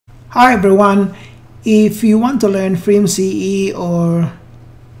Hi everyone, if you want to learn FrameCE or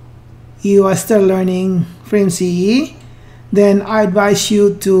you are still learning FrameCE, then I advise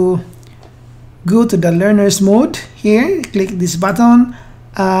you to go to the learner's mode here, click this button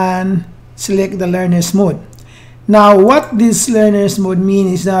and select the learner's mode. Now what this learner's mode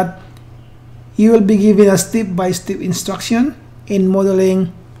means is that you will be given a step-by-step instruction in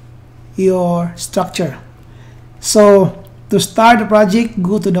modeling your structure. So to start the project,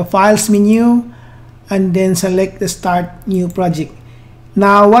 go to the Files menu and then select the Start New Project.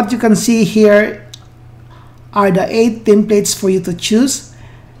 Now what you can see here are the 8 templates for you to choose.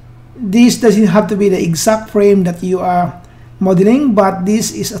 This doesn't have to be the exact frame that you are modeling, but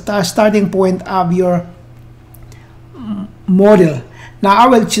this is a starting point of your model. Now I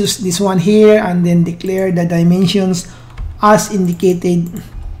will choose this one here and then declare the dimensions as indicated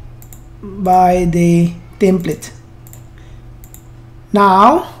by the template.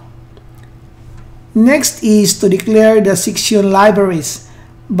 Now, next is to declare the section libraries.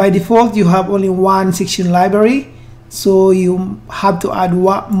 By default, you have only one section library, so you have to add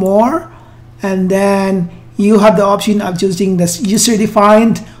one more, and then you have the option of choosing the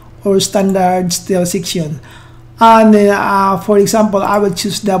user-defined or standard style section. And for example, I will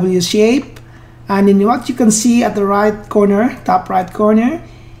choose W shape, and then what you can see at the right corner, top right corner,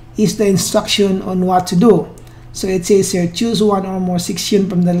 is the instruction on what to do. So it says here, choose one or more section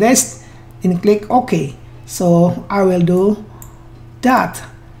from the list and click OK. So I will do that.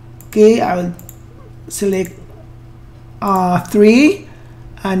 Okay, I will select 3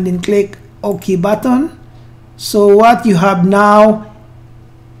 and then click OK button. So what you have now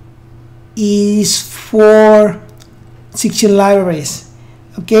is 4 section libraries.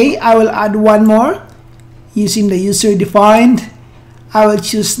 Okay, I will add one more using the user defined. I will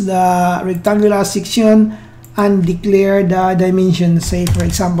choose the rectangular section and declare the dimensions, say for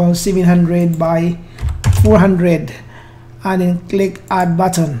example 700 by 400, and then click add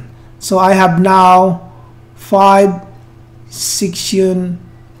button. So I have now 5 section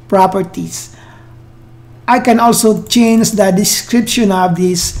properties. I can also change the description of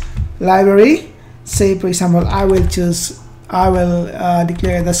this library. Say for example, I will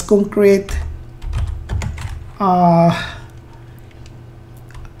declare this concrete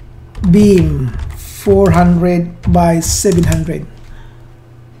beam 400 by 700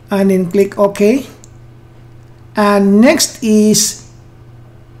 and then click OK. And next is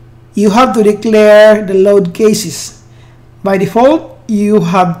you have to declare the load cases. By default, you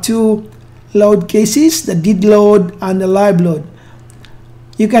have 2 load cases, the did load and the live load.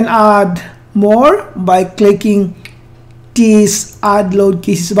 You can add more by clicking this add load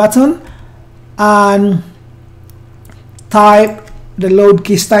cases button and type the load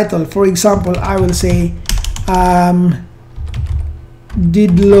case title. For example, I will say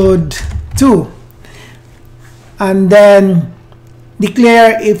did load 2, and then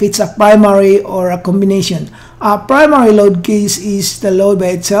declare if it's a primary or a combination. A primary load case is the load by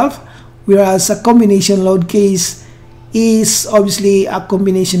itself, whereas a combination load case is obviously a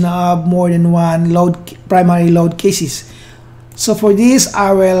combination of more than one primary load cases. So for this,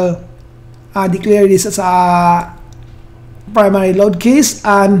 I will declare this as a primary load case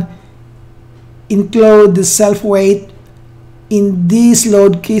and include the self weight in this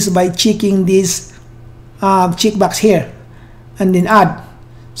load case by checking this checkbox here and then add.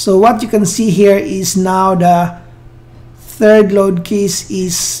 So what you can see here is now the third load case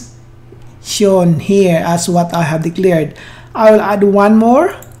is shown here as what I have declared. I will add one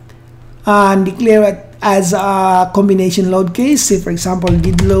more and declare it as a combination load case. Say for example,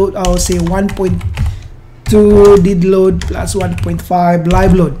 did load, I will say 1.2 did load plus 1.5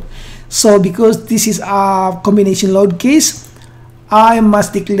 live load. So because this is a combination load case, I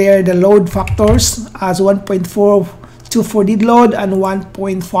must declare the load factors as 1.42 for did load and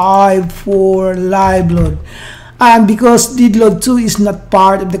 1.5 for live load. And because did load 2 is not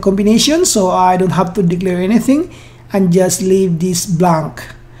part of the combination, so I don't have to declare anything and just leave this blank.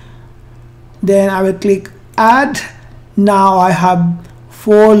 Then I will click add. Now I have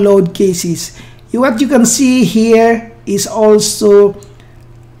 4 load cases. What you can see here is also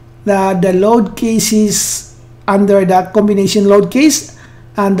the load cases under the combination load case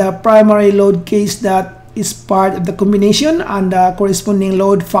and the primary load case that is part of the combination and the corresponding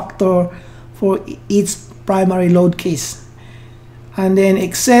load factor for each primary load case. And then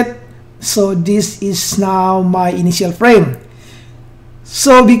except, so this is now my initial frame.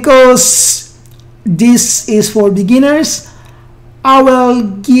 So because this is for beginners, I will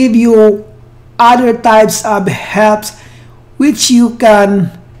give you other types of helps which you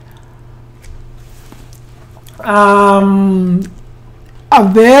can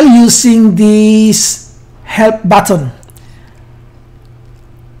avail using this help button.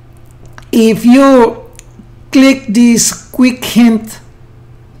 If you click this quick hint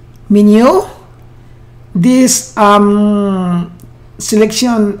menu, these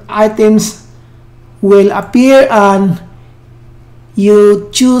selection items will appear and you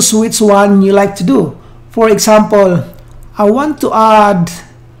choose which one you like to do. For example, I want to add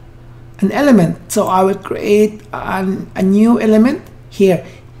an element, so I will create a new element here.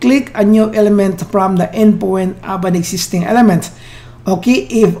 Click a new element from the endpoint of an existing element. Okay,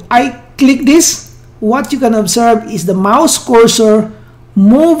 if I click this, what you can observe is the mouse cursor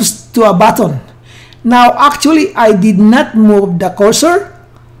moves to a button. Now actually I did not move the cursor.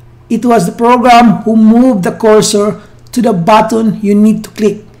 It was the program who moved the cursor to the button you need to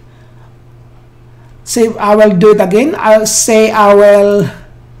click. Say I will do it again. I'll say I will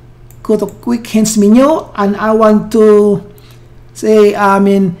go to quick hints menu and I want to say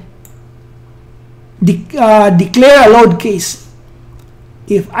declare a load case.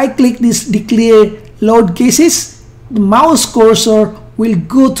 If I click this declare load cases, the mouse cursor will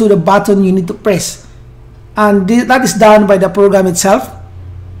go to the button you need to press, and that is done by the program itself,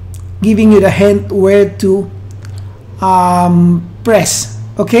 giving you the hint where to press.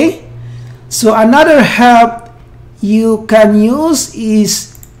 Okay, so another help you can use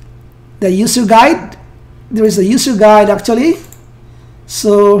is the user guide. There is a user guide actually,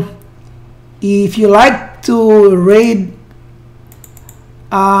 so if you like to read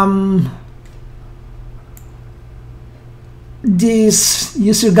this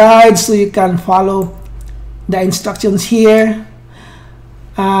user guide, so you can follow the instructions here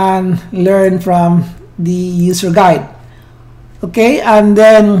and learn from the user guide. Okay, and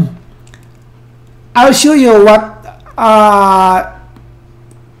then I'll show you what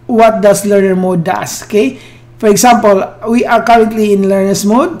does learner mode does. Okay, for example, we are currently in learners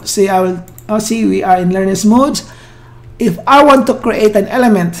mode. See, we are in learners mode. If I want to create an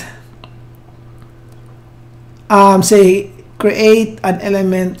element, say create an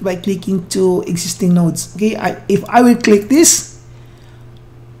element by clicking to existing nodes. Okay, if I will click this,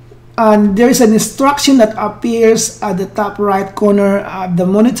 and there is an instruction that appears at the top right corner of the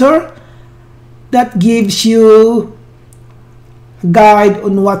monitor that gives you a guide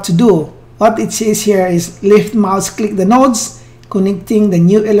on what to do. What it says here is left mouse click the nodes connecting the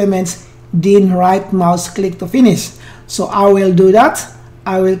new elements, then right mouse click to finish. So I will do that.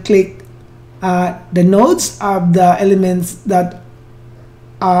 I will click the nodes of the elements that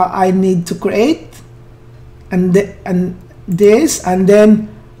I need to create, and then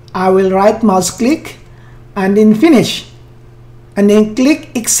I will right mouse click and then finish, and then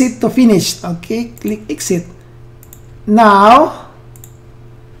click exit to finish. Okay, click exit. Now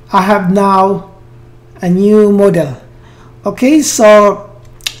I have now a new model. Okay, so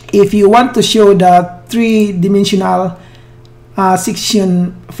if you want to show the three-dimensional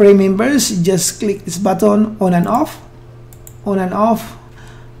section frame members, just click this button, on and off, on and off.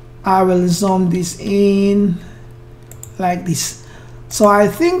 I will zoom this in like this. So I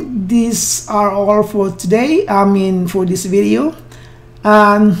think these are all for today, for this video,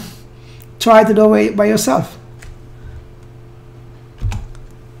 and try to do it by yourself.